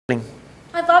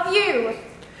I love you.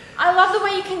 I love the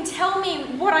way you can tell me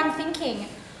what I'm thinking.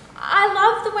 I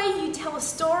love the way you tell a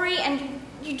story and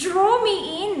you draw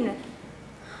me in.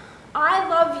 I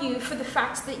love you for the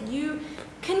fact that you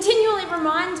continually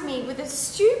remind me with a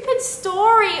stupid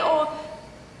story or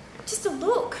just a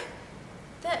look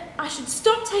that I should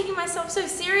stop taking myself so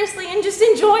seriously and just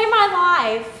enjoy my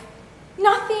life.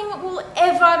 Nothing will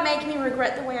ever make me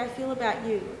regret the way I feel about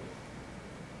you.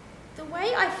 The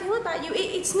way I feel about you,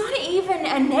 it's not even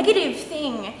a negative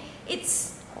thing. It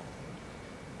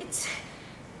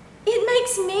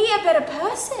makes me a better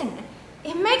person.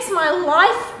 It makes my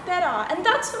life better. And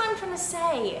that's what I'm trying to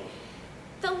say.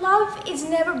 The love is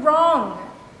never wrong,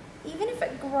 even if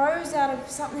it grows out of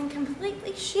something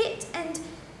completely shit and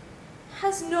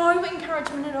has no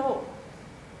encouragement at all.